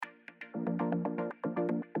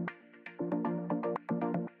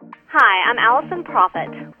Hi, I'm Allison Prophet.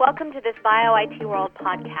 Welcome to this BioIT World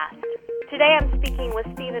podcast. Today I'm speaking with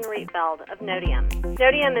Stephen Rietveld of NODEUM.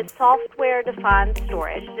 NODEUM is software-defined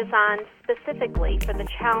storage designed specifically for the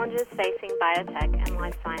challenges facing biotech and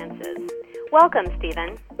life sciences. Welcome,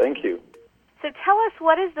 Stephen. Thank you. So tell us,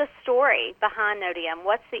 what is the story behind NODEUM?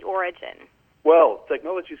 What's the origin? Well,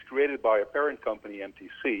 technologies created by our parent company,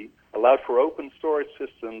 MTC, allowed for open storage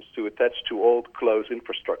systems to attach to old closed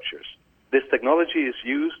infrastructures. This technology is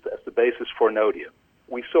used as the basis for NODEUM.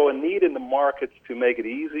 We saw a need in the market to make it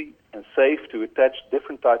easy and safe to attach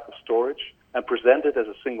different types of storage and present it as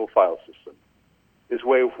a single file system. This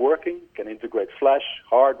way of working can integrate flash,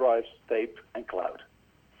 hard drives, tape, and cloud.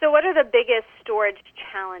 So what are the biggest storage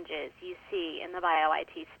challenges you see in the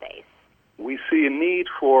BioIT space? We see a need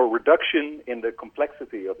for reduction in the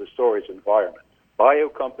complexity of the storage environment. Bio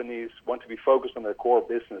companies want to be focused on their core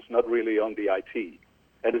business, not really on the IT.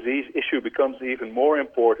 And this issue becomes even more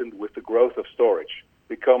important with the growth of storage,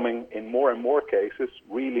 becoming, in more and more cases,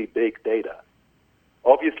 really big data.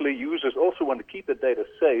 Obviously, users also want to keep the data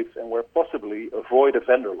safe and, where possibly, avoid a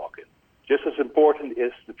vendor lock-in. Just as important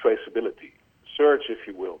is the traceability, search, if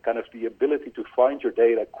you will, kind of the ability to find your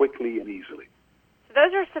data quickly and easily. So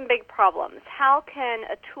those are some big problems. How can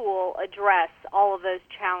a tool address all of those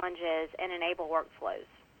challenges and enable workflows?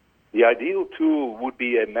 The ideal tool would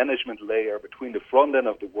be a management layer between the front end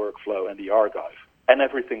of the workflow and the archive, and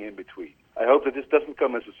everything in between. I hope that this doesn't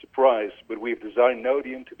come as a surprise, but we've designed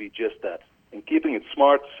NODEUM to be just that. In keeping it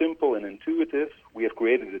smart, simple, and intuitive, we have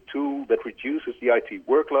created a tool that reduces the IT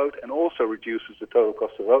workload and also reduces the total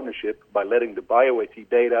cost of ownership by letting the BioIT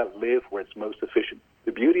data live where it's most efficient.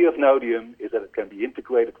 The beauty of NODEUM is that it can be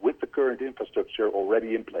integrated with the current infrastructure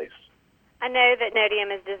already in place. I know that NODEUM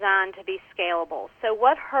is designed to be scalable. So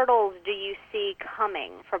what hurdles do you see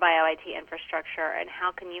coming for BioIT infrastructure, and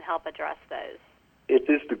how can you help address those? It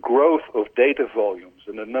is the growth of data volumes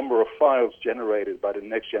and the number of files generated by the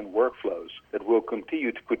next-gen workflows that will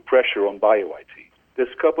continue to put pressure on BioIT. This,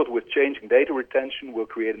 coupled with changing data retention, will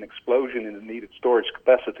create an explosion in the needed storage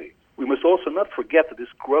capacity. We must also not forget that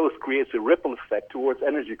this growth creates a ripple effect towards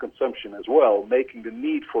energy consumption as well, making the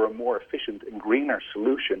need for a more efficient and greener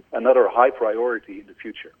solution another high priority in the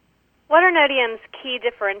future. What are NODEUM's key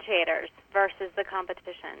differentiators versus the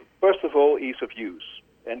competition? First of all, ease of use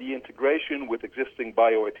and the integration with existing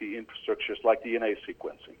BioIT infrastructures like DNA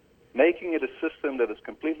sequencing, making it a system that is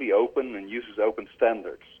completely open and uses open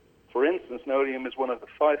standards. For instance, NODEUM is one of the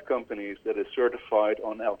 5 companies that is certified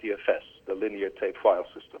on LTFS, the linear tape file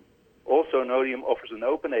system. Also, NODEUM offers an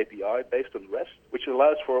open API based on REST, which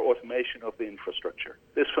allows for automation of the infrastructure.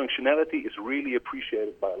 This functionality is really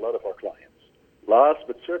appreciated by a lot of our clients. Last,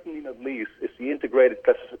 but certainly not least, is the integrated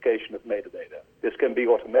classification of metadata. This can be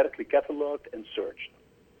automatically cataloged and searched.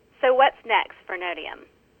 So what's next for NODEUM?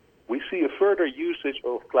 We see a further usage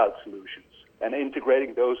of cloud solutions and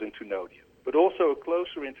integrating those into NODEUM, but also a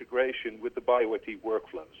closer integration with the BioIT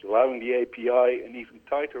workflows, allowing the API an even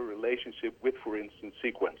tighter relationship with, for instance,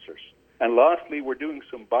 sequencers. And lastly, we're doing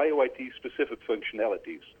some BioIT-specific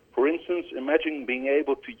functionalities. For instance, imagine being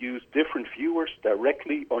able to use different viewers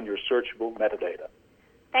directly on your searchable metadata.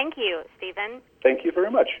 Thank you, Stephen. Thank you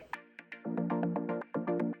very much.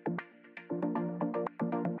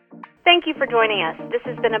 Thank you for joining us. This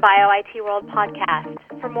has been a BioIT World podcast.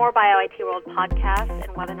 For more BioIT World podcasts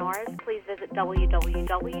and webinars, please visit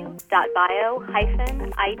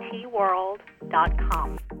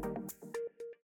www.bio-itworld.com.